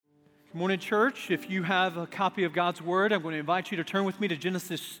Good morning, church. If you have a copy of God's Word, I'm going to invite you to turn with me to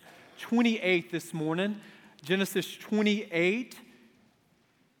Genesis 28 this morning. Genesis 28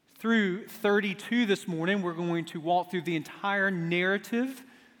 through 32 this morning. We're going to walk through the entire narrative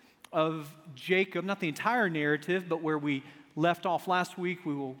of Jacob. Not the entire narrative, but where we left off last week,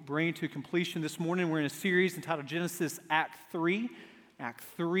 we will bring to completion this morning. We're in a series entitled Genesis Act 3. Act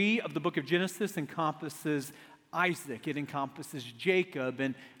 3 of the book of Genesis encompasses Isaac, it encompasses Jacob,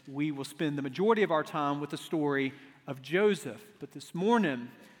 and we will spend the majority of our time with the story of Joseph. But this morning,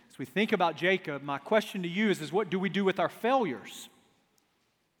 as we think about Jacob, my question to you is what do we do with our failures?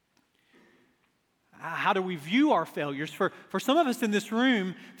 How do we view our failures? For some of us in this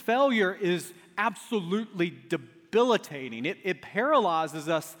room, failure is absolutely debilitating. It paralyzes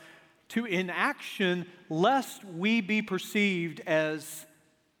us to inaction lest we be perceived as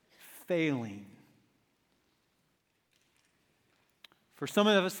failing. For some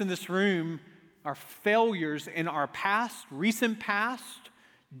of us in this room, our failures in our past, recent past,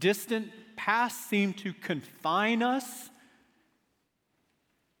 distant past seem to confine us,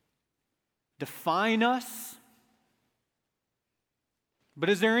 define us. But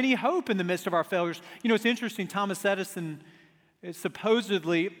is there any hope in the midst of our failures? You know, it's interesting, Thomas Edison is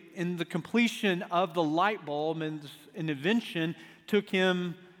supposedly in the completion of the light bulb and an invention took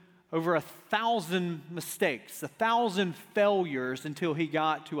him over 1,000 mistakes, 1,000 failures until he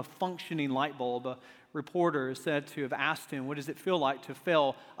got to a functioning light bulb. A reporter is said to have asked him, what does it feel like to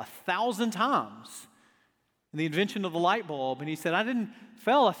fail 1,000 times in the invention of the light bulb? And he said, I didn't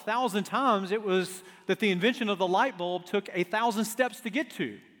fail 1,000 times. It was that the invention of the light bulb took 1,000 steps to get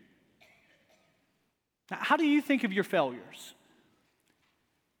to. Now, how do you think of your failures?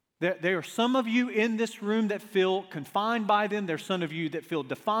 There are some of you in this room that feel confined by them. There are some of you that feel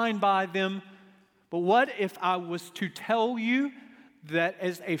defined by them. But what if I was to tell you that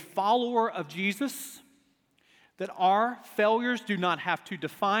as a follower of Jesus, that our failures do not have to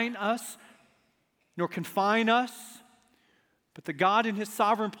define us nor confine us, but that God in His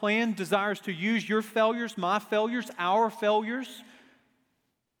sovereign plan desires to use your failures, my failures, our failures,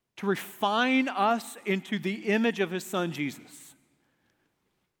 to refine us into the image of His Son, Jesus?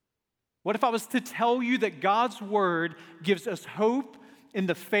 What if I was to tell you that God's Word gives us hope in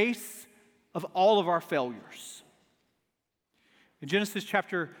the face of all of our failures? In Genesis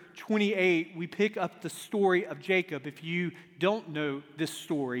chapter 28, we pick up the story of Jacob. If you don't know this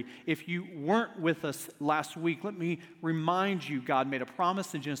story, if you weren't with us last week, let me remind you, God made a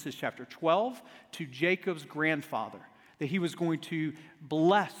promise in Genesis chapter 12 to Jacob's grandfather that he was going to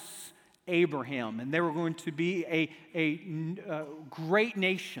bless Abraham, and they were going to be a great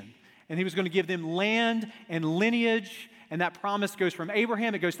nation. And he was going to give them land and lineage. And that promise goes from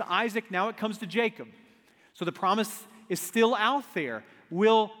Abraham, it goes to Isaac, now it comes to Jacob. So the promise is still out there.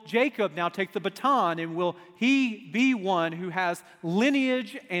 Will Jacob now take the baton, and will he be one who has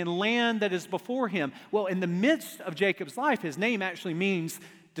lineage and land that is before him? Well, in the midst of Jacob's life, his name actually means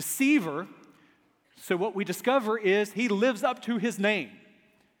deceiver. So what we discover is he lives up to his name.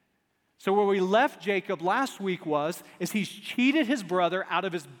 So where we left Jacob last week is he's cheated his brother out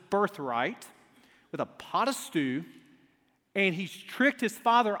of his birthright with a pot of stew, and he's tricked his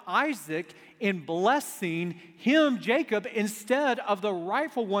father Isaac in blessing him, Jacob, instead of the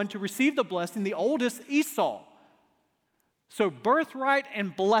rightful one to receive the blessing, the oldest, Esau. So birthright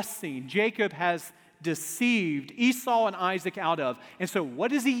and blessing, Jacob has deceived Esau and Isaac out of. And so what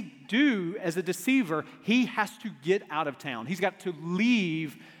does he do as a deceiver? He has to get out of town. He's got to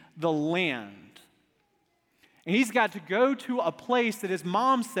leave the land. And he's got to go to a place that his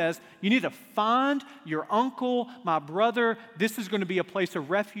mom says, you need to find your uncle, my brother. This is going to be a place of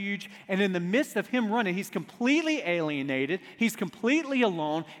refuge. And in the midst of him running, he's completely alienated. He's completely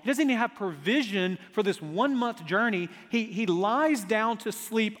alone. He doesn't even have provision for this 1-month journey. He lies down to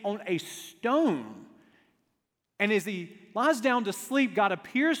sleep on a stone. And as he lies down to sleep, God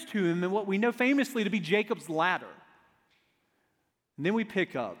appears to him in what we know famously to be Jacob's ladder. And then we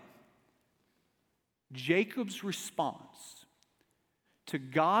pick up Jacob's response to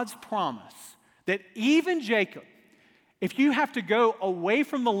God's promise that even Jacob, if you have to go away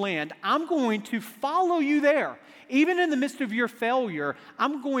from the land, I'm going to follow you there. Even in the midst of your failure,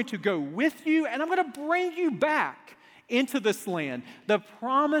 I'm going to go with you and I'm going to bring you back into this land. The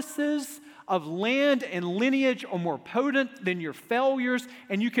promises of land and lineage are more potent than your failures.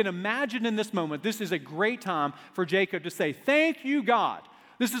 And you can imagine in this moment, this is a great time for Jacob to say, thank you, God.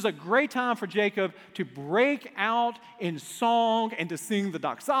 This is a great time for Jacob to break out in song and to sing the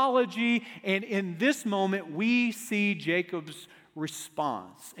doxology. And in this moment, we see Jacob's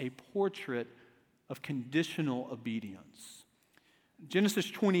response, a portrait of conditional obedience. Genesis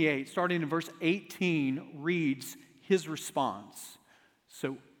 28, starting in verse 18, reads his response.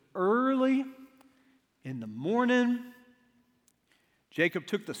 So early in the morning, Jacob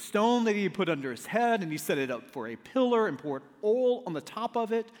took the stone that he had put under his head and he set it up for a pillar and poured oil on the top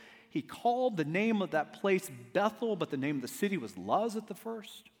of it. He called the name of that place Bethel, but the name of the city was Luz at the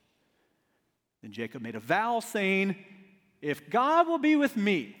first. Then Jacob made a vow saying, if God will be with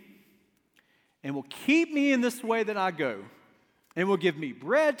me and will keep me in this way that I go, and will give me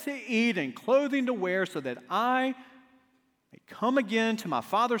bread to eat and clothing to wear so that I may come again to my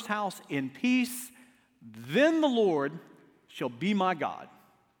father's house in peace, then the Lord shall be my God.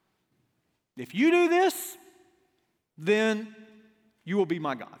 If you do this, then you will be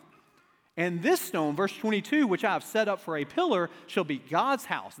my God. And this stone, verse 22, which I have set up for a pillar, shall be God's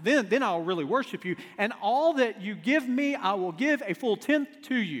house. Then I will really worship you, and all that you give me, I will give a full tenth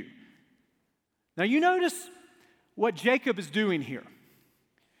to you. Now you notice what Jacob is doing here.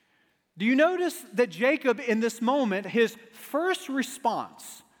 Do you notice that Jacob, in this moment, his first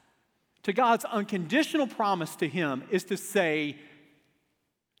response to God's unconditional promise to him is to say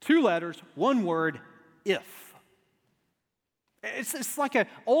 2 letters, 1 word, if. It's like an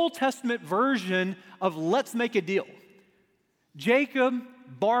Old Testament version of let's make a deal. Jacob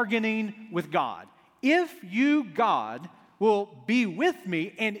bargaining with God. If you, God, will be with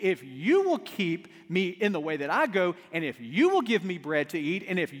me, and if you will keep me in the way that I go, and if you will give me bread to eat,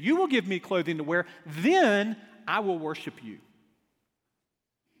 and if you will give me clothing to wear, then I will worship you.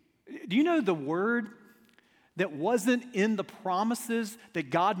 Do you know the word that wasn't in the promises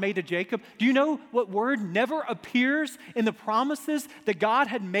that God made to Jacob? Do you know what word never appears in the promises that God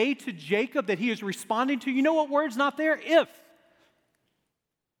had made to Jacob that he is responding to? You know what word's not there? If.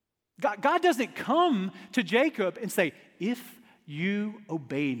 God doesn't come to Jacob and say, if you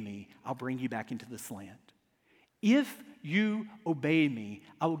obey me, I'll bring you back into this land. If you obey me,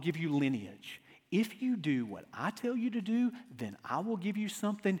 I will give you lineage. If you do what I tell you to do, then I will give you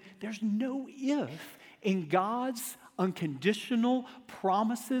something. There's no if in God's unconditional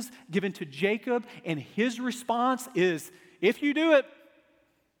promises given to Jacob, and his response is, if you do it,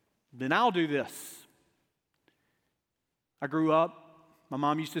 then I'll do this. I grew up, my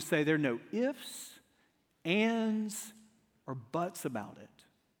mom used to say there are no ifs, ands, or buts about it.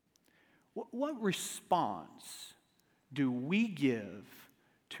 What response do we give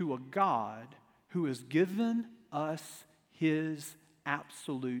to a God who has given us his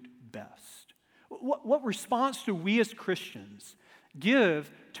absolute best? What response do we as Christians give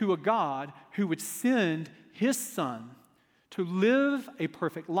to a God who would send his son to live a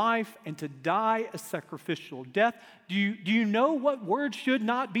perfect life and to die a sacrificial death? Do you know what word should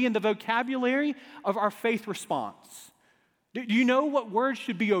not be in the vocabulary of our faith response? Do you know what word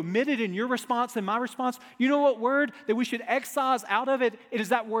should be omitted in your response and my response? You know what word that we should excise out of it? It is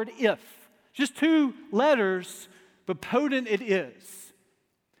that word if. Just 2 letters, but potent it is.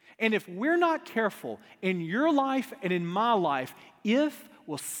 And if we're not careful in your life and in my life, if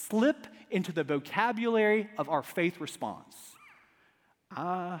will slip into the vocabulary of our faith response.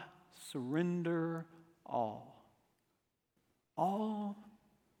 I surrender all. All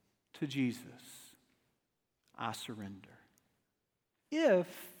to Jesus. I surrender. If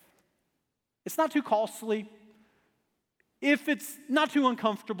it's not too costly, if it's not too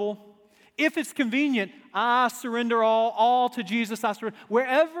uncomfortable, if it's convenient, I surrender all to Jesus, I surrender.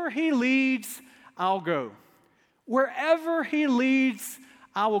 Wherever he leads, I'll go. Wherever he leads,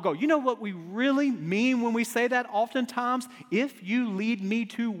 I will go. You know what we really mean when we say that oftentimes? If you lead me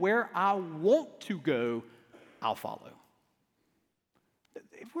to where I want to go, I'll follow.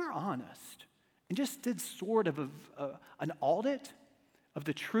 If we're honest and just did sort of an audit of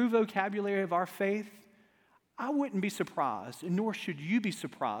the true vocabulary of our faith, I wouldn't be surprised, and nor should you be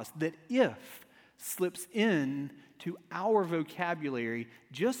surprised, that if slips in to our vocabulary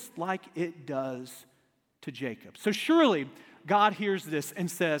just like it does to Jacob. So surely God hears this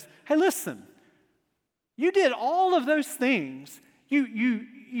and says, hey, listen, you did all of those things.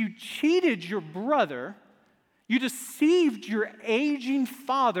 You cheated your brother. You deceived your aging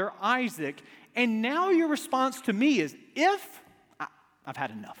father, Isaac, and now your response to me is, if, I've had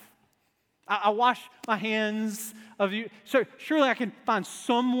enough. I wash my hands of you. So surely I can find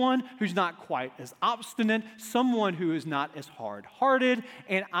someone who's not quite as obstinate, someone who is not as hard-hearted,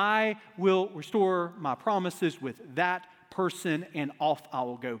 and I will restore my promises with that person, and off I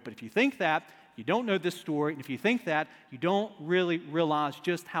will go. But if you think that, you don't know this story, and if you think that, you don't really realize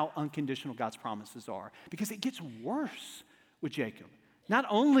just how unconditional God's promises are. Because it gets worse with Jacob. Not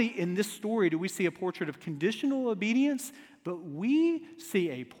only in this story do we see a portrait of conditional obedience, but we see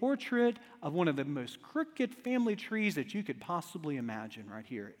a portrait of one of the most crooked family trees that you could possibly imagine right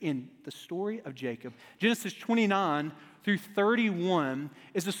here in the story of Jacob. Genesis 29 through 31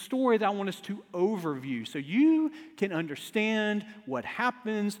 is a story that I want us to overview so you can understand what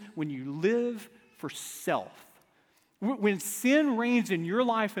happens when you live for self. When sin reigns in your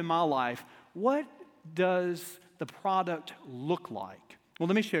life and my life, what does the product look like? Well,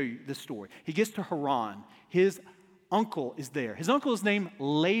 let me show you this story. He gets to Haran. His uncle is there. His uncle is named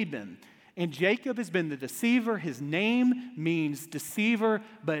Laban, and Jacob has been the deceiver. His name means deceiver,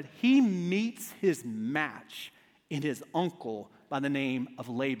 but he meets his match in his uncle by the name of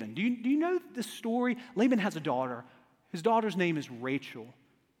Laban. Do you know this story? Laban has a daughter. His daughter's name is Rachel.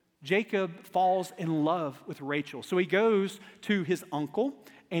 Jacob falls in love with Rachel. So he goes to his uncle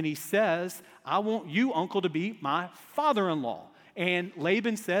and he says, I want you, uncle, to be my father-in-law. And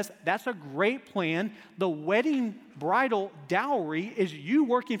Laban says, that's a great plan. The wedding bridal dowry is you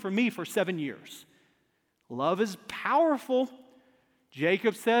working for me for 7 years. Love is powerful.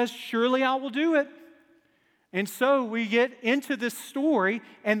 Jacob says, surely I will do it. And so we get into this story,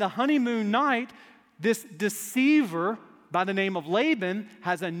 and the honeymoon night, this deceiver by the name of Laban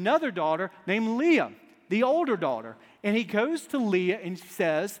has another daughter named Leah, the older daughter. And he goes to Leah and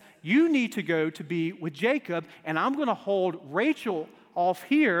says, you need to go to be with Jacob, and I'm going to hold Rachel off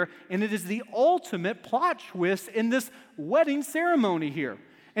here. And it is the ultimate plot twist in this wedding ceremony here.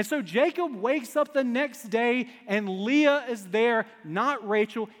 And so Jacob wakes up the next day, and Leah is there, not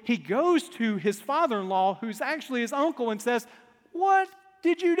Rachel. He goes to his father-in-law, who's actually his uncle, and says, what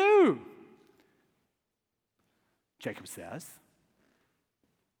did you do? Jacob says,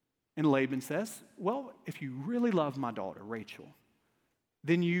 and Laban says, well, if you really love my daughter, Rachel,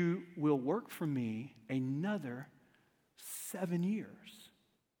 then you will work for me another 7 years.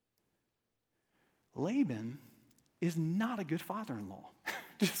 Laban is not a good father-in-law.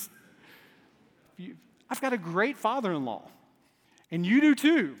 I've got a great father-in-law, and you do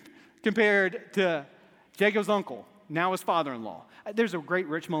too, compared to Jacob's uncle, now his father-in-law. There's a great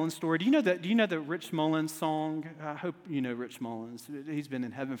Rich Mullins story. Do you know the Rich Mullins song? I hope you know Rich Mullins. He's been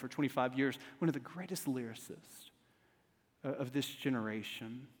in heaven for 25 years, one of the greatest lyricists of this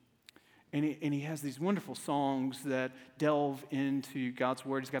generation. And he has these wonderful songs that delve into God's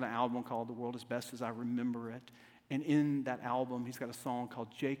Word. He's got an album called The World as Best as I Remember It. And in that album, he's got a song called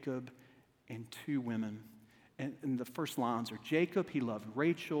Jacob and Two Women. And the first lines are, Jacob, he loved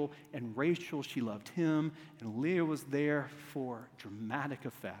Rachel, and Rachel, she loved him, and Leah was there for dramatic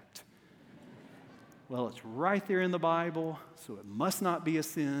effect. Well, it's right there in the Bible, so it must not be a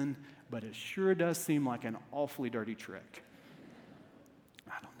sin, but it sure does seem like an awfully dirty trick.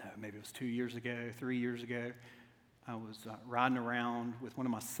 I don't know, maybe it was 2 years ago, 3 years ago. I was riding around with one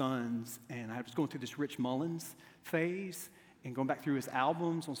of my sons, and I was going through this Rich Mullins phase and going back through his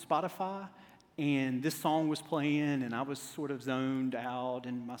albums on Spotify. And this song was playing, and I was sort of zoned out,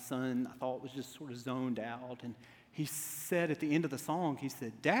 and my son, I thought, was just sort of zoned out. And he said at the end of the song, he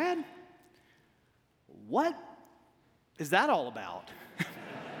said, Dad, what is that all about?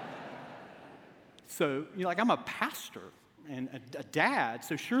 So, I'm a pastor and a dad,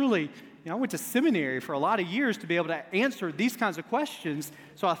 so surely, I went to seminary for a lot of years to be able to answer these kinds of questions.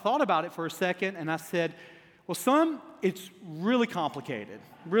 So I thought about it for a second, and I said, well, son, it's really complicated.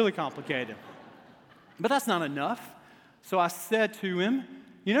 But that's not enough. So I said to him,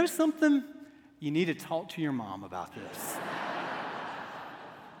 you know something? You need to talk to your mom about this.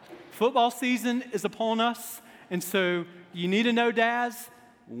 Football season is upon us, and so you need to know, dads,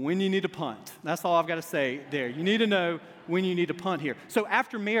 when you need to punt. That's all I've got to say there. You need to know when you need to punt here. So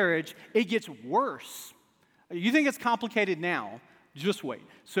after marriage, it gets worse. You think it's complicated now, just wait.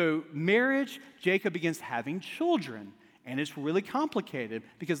 So marriage, Jacob begins having children. And it's really complicated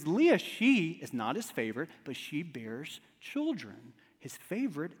because Leah, she is not his favorite, but she bears children. His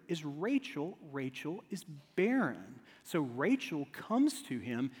favorite is Rachel. Rachel is barren. So Rachel comes to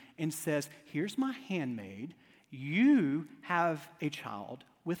him and says, here's my handmaid. You have a child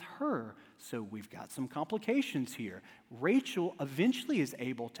with her. So we've got some complications here. Rachel eventually is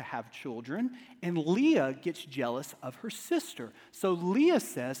able to have children, and Leah gets jealous of her sister. So Leah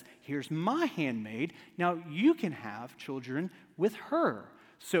says, here's my handmaid. Now you can have children with her.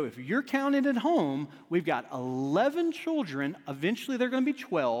 So if you're counting at home, we've got 11 children. Eventually they're going to be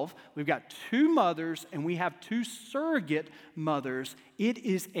 12. We've got 2 mothers, and we have 2 surrogate mothers. It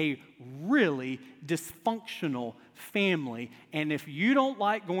is a really dysfunctional family. And if you don't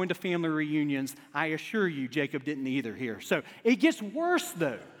like going to family reunions, I assure you Jacob didn't either here. So it gets worse,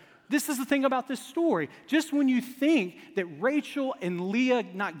 though. this is the thing about this story. Just when you think that Rachel and Leah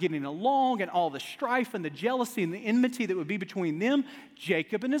not getting along and all the strife and the jealousy and the enmity that would be between them,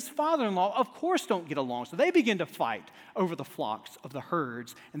 Jacob and his father-in-law, of course, don't get along. So they begin to fight over the flocks of the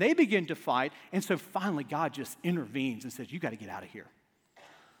herds, and they begin to fight. And so finally, God just intervenes and says, you got to get out of here.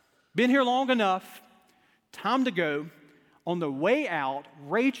 Been here long enough. Time to go. On the way out,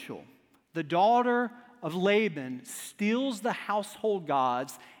 Rachel, the daughter of Laban, steals the household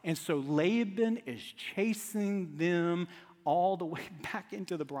gods, and so Laban is chasing them all the way back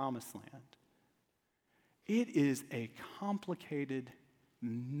into the promised land. It is a complicated,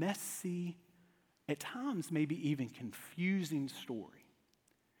 messy, at times maybe even confusing story.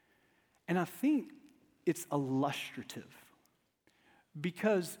 And I think it's illustrative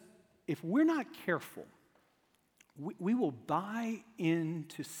because if we're not careful, we will buy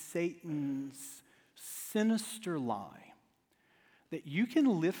into Satan's sinister lie that you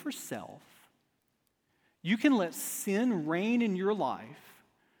can live for self, you can let sin reign in your life,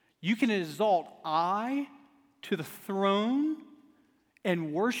 you can exalt I to the throne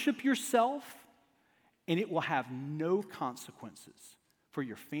and worship yourself, and it will have no consequences for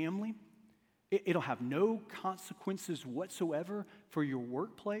your family. It'll have no consequences whatsoever for your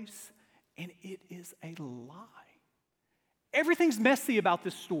workplace, and it is a lie. Everything's messy about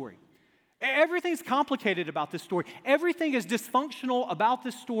this story. Everything's complicated about this story. Everything is dysfunctional about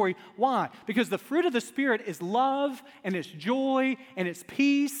this story. Why? Because the fruit of the Spirit is love, and it's joy, and it's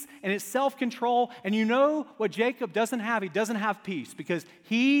peace, and it's self-control. And you know what Jacob doesn't have? He doesn't have peace because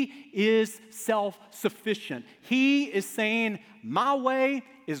he is self-sufficient. He is saying, my way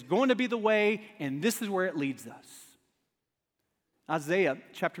is going to be the way, and this is where it leads us. Isaiah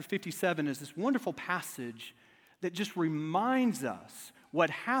chapter 57 is this wonderful passage that just reminds us what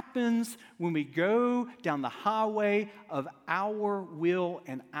happens when we go down the highway of our will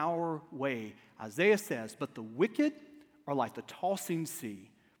and our way. Isaiah says, but the wicked are like the tossing sea,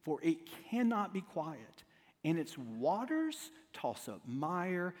 for it cannot be quiet, and its waters toss up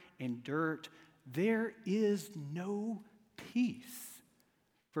mire and dirt. There is no peace.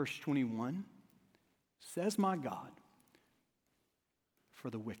 Verse 21 says, my God,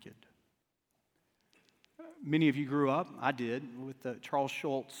 for the wicked. Many of you grew up, I did, with the Charles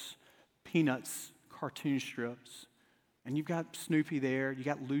Schulz Peanuts cartoon strips. And you've got Snoopy there, you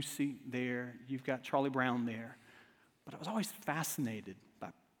got Lucy there, you've got Charlie Brown there. But I was always fascinated by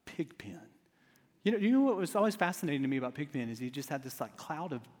Pigpen. You know what was always fascinating to me about Pigpen is he just had this like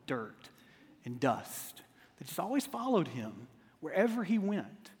cloud of dirt and dust that just always followed him wherever he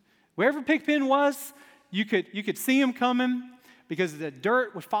went. Wherever Pigpen was, you could see him coming because the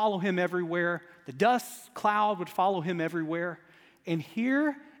dirt would follow him everywhere. The dust cloud would follow him everywhere. And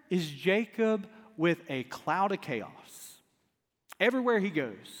here is Jacob with a cloud of chaos. Everywhere he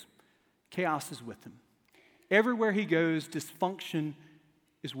goes, chaos is with him. Everywhere he goes, dysfunction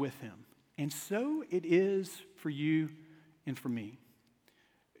is with him. And so it is for you and for me.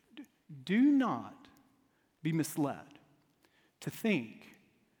 Do not be misled to think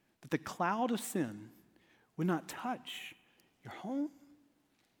that the cloud of sin would not touch your home,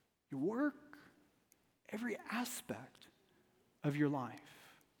 your work, every aspect of your life.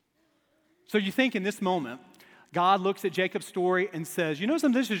 So you think in this moment, God looks at Jacob's story and says, you know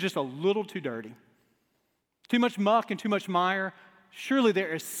something, this is just a little too dirty. Too much muck and too much mire. Surely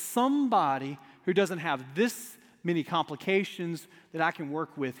there is somebody who doesn't have this many complications that I can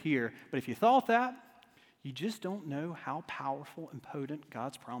work with here. But if you thought that, you just don't know how powerful and potent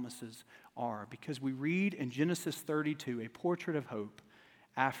God's promises are, because we read in Genesis 32 a portrait of hope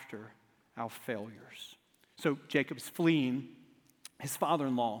after our failures. So Jacob's fleeing his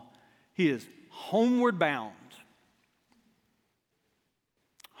father-in-law. He is homeward bound.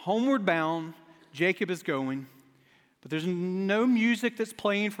 Homeward bound, Jacob is going, but there's no music that's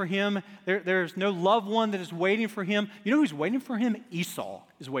playing for him. There's no loved one that is waiting for him. You know who's waiting for him? Esau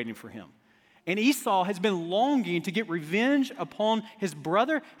is waiting for him. And Esau has been longing to get revenge upon his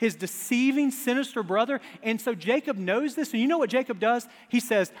brother, his deceiving, sinister brother. And so Jacob knows this. And you know what Jacob does? He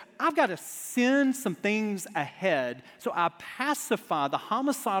says, I've got to send some things ahead so I pacify the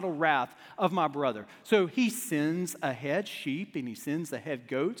homicidal wrath of my brother. So he sends ahead sheep, and he sends ahead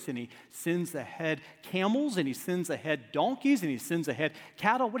goats, and he sends ahead camels, and he sends ahead donkeys, and he sends ahead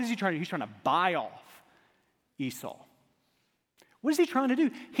cattle. What is he trying to do? He's trying to buy off Esau. What is he trying to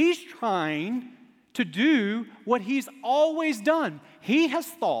do? He's trying to do what he's always done. He has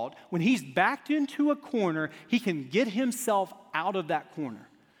thought when he's backed into a corner, he can get himself out of that corner.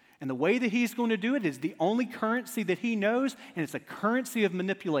 And the way that he's going to do it is the only currency that he knows, and it's a currency of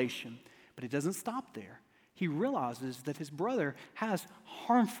manipulation. But it doesn't stop there. he realizes that his brother has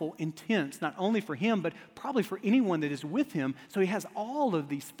harmful intents, not only for him, but probably for anyone that is with him. So he has all of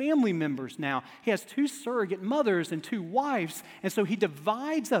these family members now. He has 2 surrogate mothers and 2 wives. And so he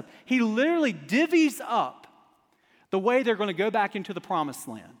divides up. He literally divvies up the way they're going to go back into the promised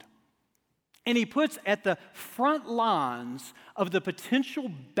land. And he puts at the front lines of the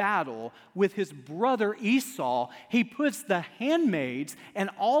potential battle with his brother Esau, he puts the handmaids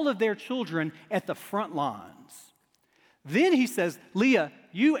and all of their children at the front lines. Then he says, Leah,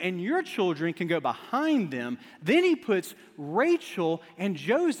 you and your children can go behind them. Then he puts Rachel and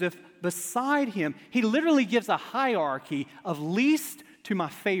Joseph beside him. He literally gives a hierarchy of least to my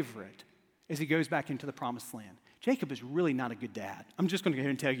favorite as he goes back into the promised land. Jacob is really not a good dad. I'm just going to go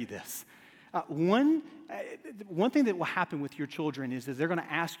ahead and tell you this. One thing that will happen with your children is they're going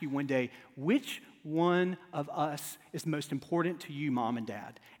to ask you one day, which one of us is most important to you, mom and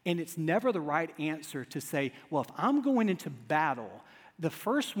dad? And it's never the right answer to say, well, if I'm going into battle, the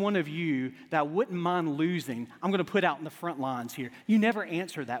first one of you that I wouldn't mind losing, I'm going to put out in the front lines here. You never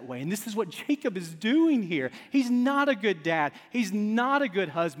answer that way. And this is what Jacob is doing here. He's not a good dad. He's not a good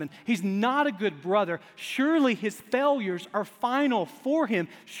husband. He's not a good brother. Surely his failures are final for him.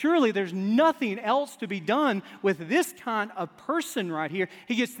 Surely there's nothing else to be done with this kind of person right here.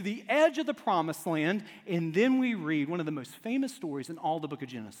 He gets to the edge of the promised land, and then we read one of the most famous stories in all the book of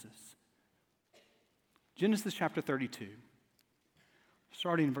Genesis. Genesis chapter 32.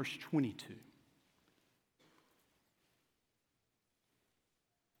 Starting in verse 22.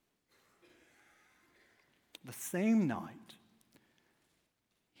 The same night,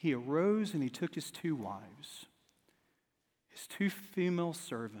 he arose and he took his 2 wives, his 2 female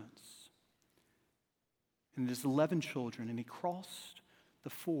servants, and his 11 children, and he crossed the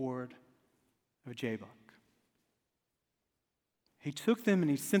ford of Jabbok. He took them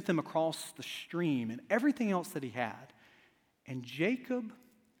and he sent them across the stream and everything else that he had. And Jacob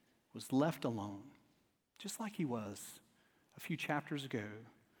was left alone, just like he was a few chapters ago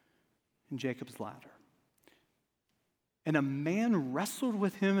in Jacob's ladder. And a man wrestled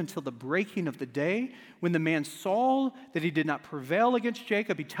with him until the breaking of the day. When the man saw that he did not prevail against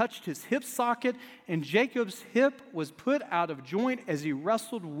Jacob, he touched his hip socket, and Jacob's hip was put out of joint as he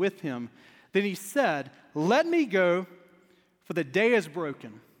wrestled with him. Then he said, "Let me go, for the day is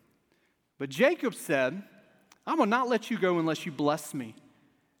broken." But Jacob said, "I will not let you go unless you bless me."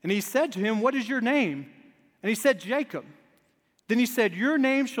 And he said to him, "What is your name?" And he said, "Jacob." Then he said, "Your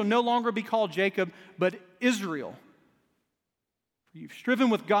name shall no longer be called Jacob, but Israel. For you've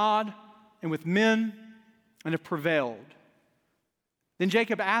striven with God and with men and have prevailed." Then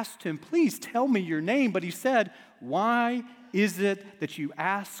Jacob asked him, "Please tell me your name." But he said, "Why is it that you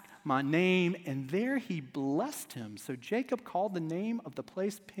ask my name?" And there he blessed him. So Jacob called the name of the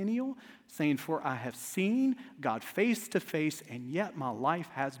place Peniel, saying, "For I have seen God face to face, and yet my life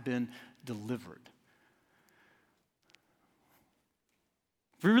has been delivered."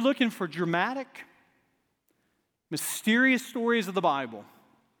 If we were looking for dramatic, mysterious stories of the Bible,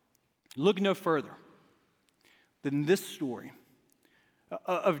 look no further than this story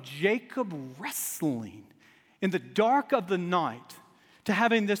of Jacob wrestling in the dark of the night to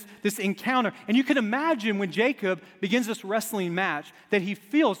having this encounter. And you can imagine when Jacob begins this wrestling match that he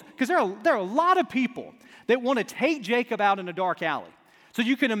feels, because there are a lot of people that want to take Jacob out in a dark alley. So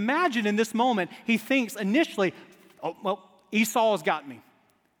you can imagine in this moment, he thinks initially, "Oh, well, Esau has got me.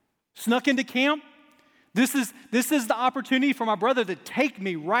 Snuck into camp. This is the opportunity for my brother to take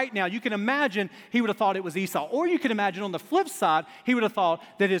me right now." You can imagine he would have thought it was Esau. Or you can imagine on the flip side, he would have thought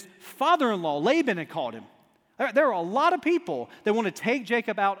that his father-in-law, Laban, had called him. There are a lot of people that want to take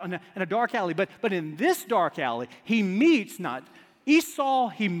Jacob out in a dark alley. But in this dark alley, he meets not Esau,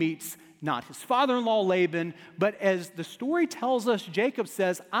 he meets not his father-in-law, Laban. But as the story tells us, Jacob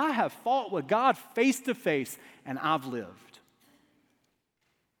says, "I have fought with God face to face, and I've lived."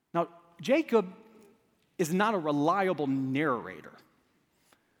 Now, Jacob is not a reliable narrator.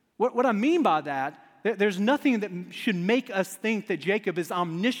 What I mean by that, there's nothing that should make us think that Jacob is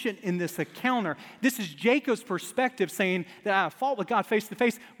omniscient in this encounter. This is Jacob's perspective saying that I have fought with God face to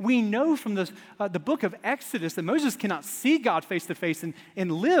face. We know from the book of Exodus that Moses cannot see God face to face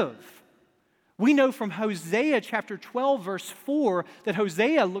and live. We know from Hosea chapter 12, verse 4, that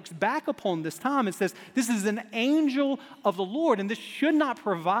Hosea looks back upon this time and says, this is an angel of the Lord. And this should not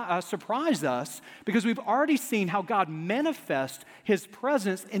surprise us, because we've already seen how God manifests his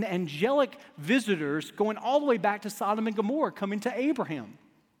presence in angelic visitors going all the way back to Sodom and Gomorrah, coming to Abraham.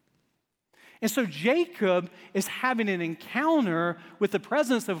 And so Jacob is having an encounter with the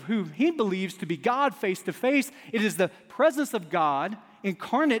presence of who he believes to be God face to face. It is the presence of God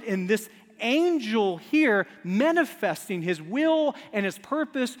incarnate in this angel here manifesting his will and his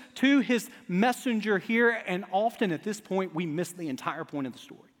purpose to his messenger here. And often at this point, we miss the entire point of the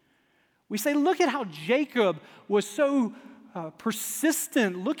story. We say, look at how Jacob was so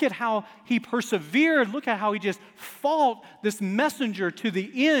persistent. Look at how he persevered. Look at how he just fought this messenger to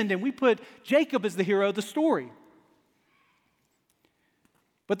the end. And we put Jacob as the hero of the story.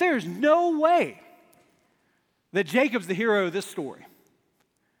 But there's no way that Jacob's the hero of this story.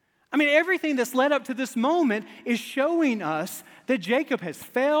 I mean, everything that's led up to this moment is showing us that Jacob has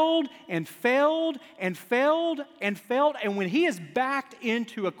failed and failed and failed and failed. And when he is backed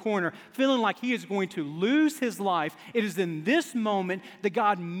into a corner, feeling like he is going to lose his life, it is in this moment that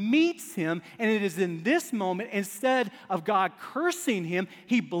God meets him. And it is in this moment, instead of God cursing him,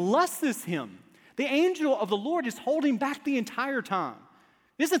 he blesses him. The angel of the Lord is holding back the entire time.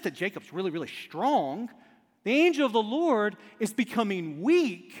 It isn't that Jacob's really, really strong. The angel of the Lord is becoming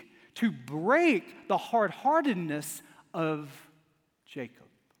weak to break the hard-heartedness of Jacob.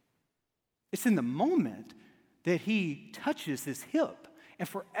 It's in the moment that he touches his hip, and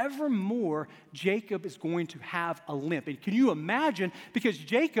forevermore, Jacob is going to have a limp. And can you imagine? Because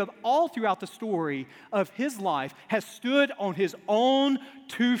Jacob, all throughout the story of his life, has stood on his own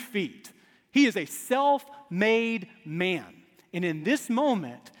 2 feet. He is a self-made man. And in this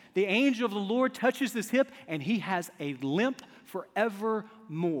moment, the angel of the Lord touches his hip, and he has a limp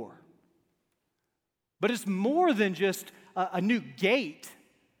forevermore. But it's more than just a new gait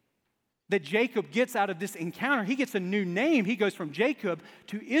that Jacob gets out of this encounter. He gets a new name. He goes from Jacob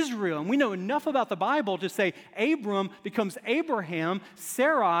to Israel. And we know enough about the Bible to say Abram becomes Abraham,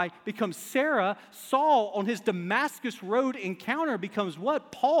 Sarai becomes Sarah, Saul on his Damascus Road encounter becomes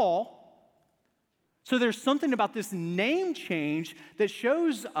what? Paul. So there's something about this name change that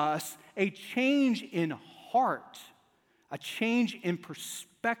shows us a change in heart, a change in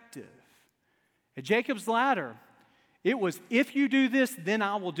perspective. At Jacob's ladder, it was, if you do this, then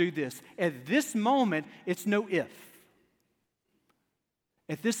I will do this. At this moment, it's no if.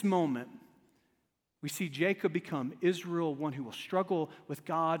 At this moment, we see Jacob become Israel, one who will struggle with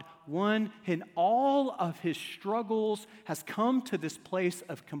God, one in all of his struggles has come to this place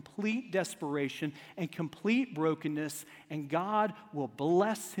of complete desperation and complete brokenness, and God will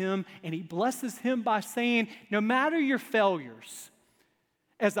bless him, and he blesses him by saying, no matter your failures,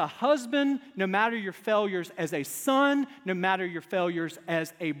 as a husband, no matter your failures as a son, no matter your failures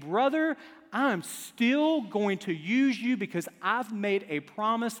as a brother, I'm still going to use you because I've made a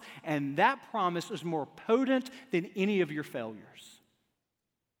promise, and that promise is more potent than any of your failures.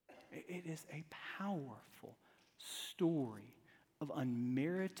 It is a powerful story of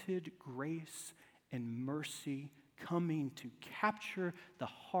unmerited grace and mercy coming to capture the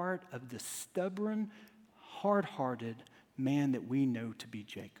heart of the stubborn, hard-hearted man that we know to be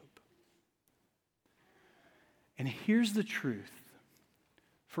Jacob. And here's the truth.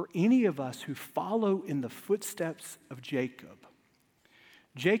 For any of us who follow in the footsteps of Jacob,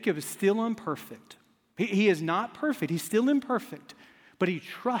 Jacob is still imperfect. He is not perfect. He's still imperfect. But he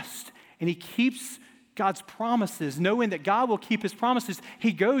trusts and he keeps God's promises, knowing that God will keep his promises.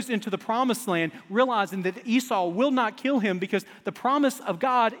 He goes into the promised land, realizing that Esau will not kill him because the promise of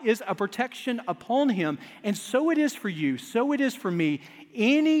God is a protection upon him. And so it is for you, so it is for me.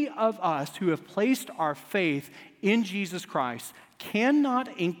 Any of us who have placed our faith in Jesus Christ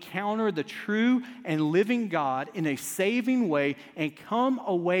cannot encounter the true and living God in a saving way and come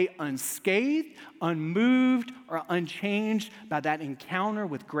away unscathed, unmoved, or unchanged by that encounter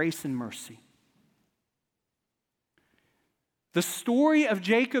with grace and mercy. The story of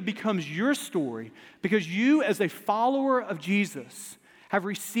Jacob becomes your story because you, as a follower of Jesus, have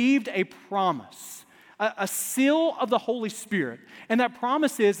received a promise, a seal of the Holy Spirit. And that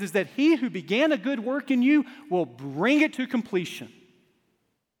promise is that he who began a good work in you will bring it to completion.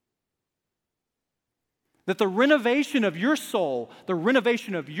 That the renovation of your soul, the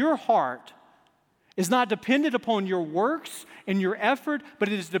renovation of your heart, is not dependent upon your works and your effort, but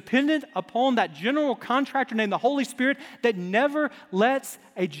it is dependent upon that general contractor named the Holy Spirit that never lets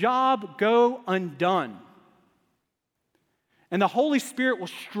a job go undone. And the Holy Spirit will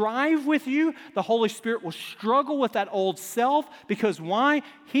strive with you. The Holy Spirit will struggle with that old self because why?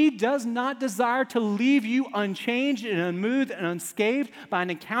 He does not desire to leave you unchanged and unmoved and unscathed by an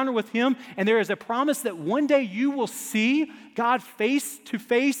encounter with him. And there is a promise that one day you will see God face to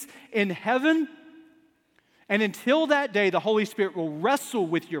face in heaven. And until that day, the Holy Spirit will wrestle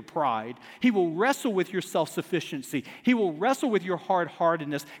with your pride. He will wrestle with your self-sufficiency. He will wrestle with your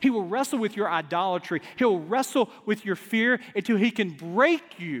hard-heartedness. He will wrestle with your idolatry. He will wrestle with your fear until he can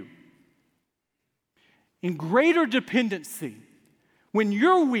break you in greater dependency. When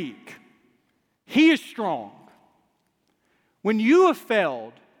you're weak, He is strong. When you have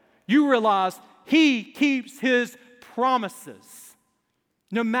failed, you realize He keeps His promises,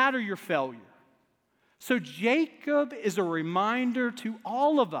 no matter your failure. So Jacob is a reminder to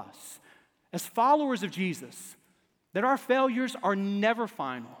all of us as followers of Jesus that our failures are never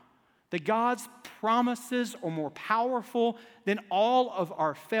final, that God's promises are more powerful than all of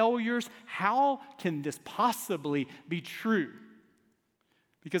our failures. How can this possibly be true?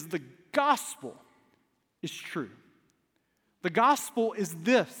 Because the gospel is true. The gospel is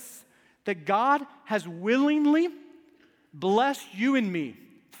this, that God has willingly blessed you and me,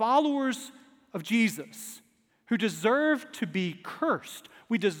 followers of Jesus, who deserve to be cursed.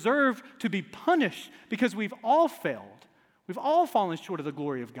 We deserve to be punished because we've all failed. We've all fallen short of the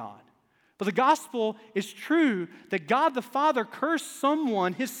glory of God. But the gospel is true that God the Father cursed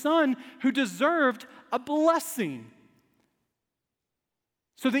someone, His Son, who deserved a blessing.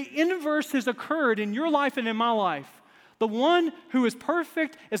 So the inverse has occurred in your life and in my life. The one who is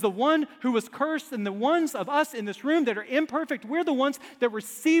perfect is the one who was cursed, and the ones of us in this room that are imperfect, we're the ones that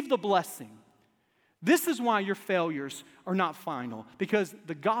receive the blessing. This is why your failures are not final, because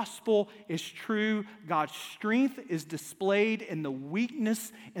the gospel is true. God's strength is displayed in the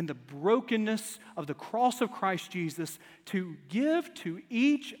weakness and the brokenness of the cross of Christ Jesus to give to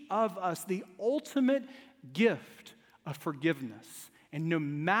each of us the ultimate gift of forgiveness. And no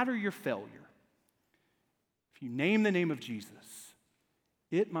matter your failure, if you name the name of Jesus,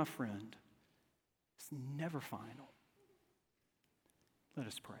 it, my friend, is never final. Let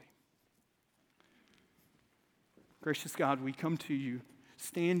us pray. Gracious God, we come to you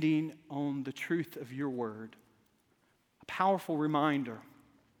standing on the truth of your word, a powerful reminder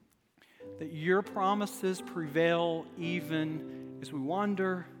that your promises prevail even as we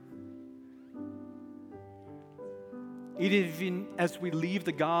wander, even as we leave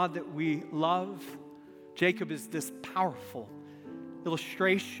the God that we love. Jacob is this powerful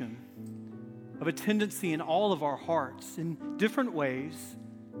illustration of a tendency in all of our hearts in different ways,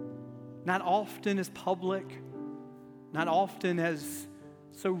 not often as public, not often as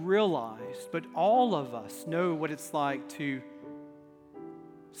so realized, but all of us know what it's like to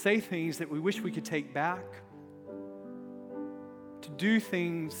say things that we wish we could take back, to do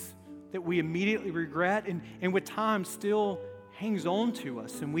things that we immediately regret and with time still hangs on to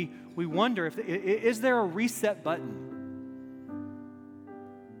us. And we wonder, is there a reset button?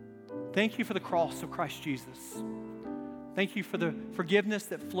 Thank you for the cross of Christ Jesus. Thank you for the forgiveness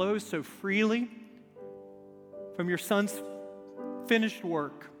that flows so freely from your Son's finished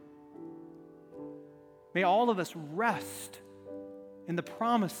work. May all of us rest in the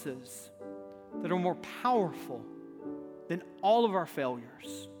promises that are more powerful than all of our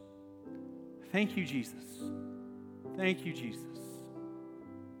failures. Thank you, Jesus. Thank you, Jesus.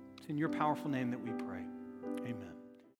 It's in your powerful name that we pray. Amen.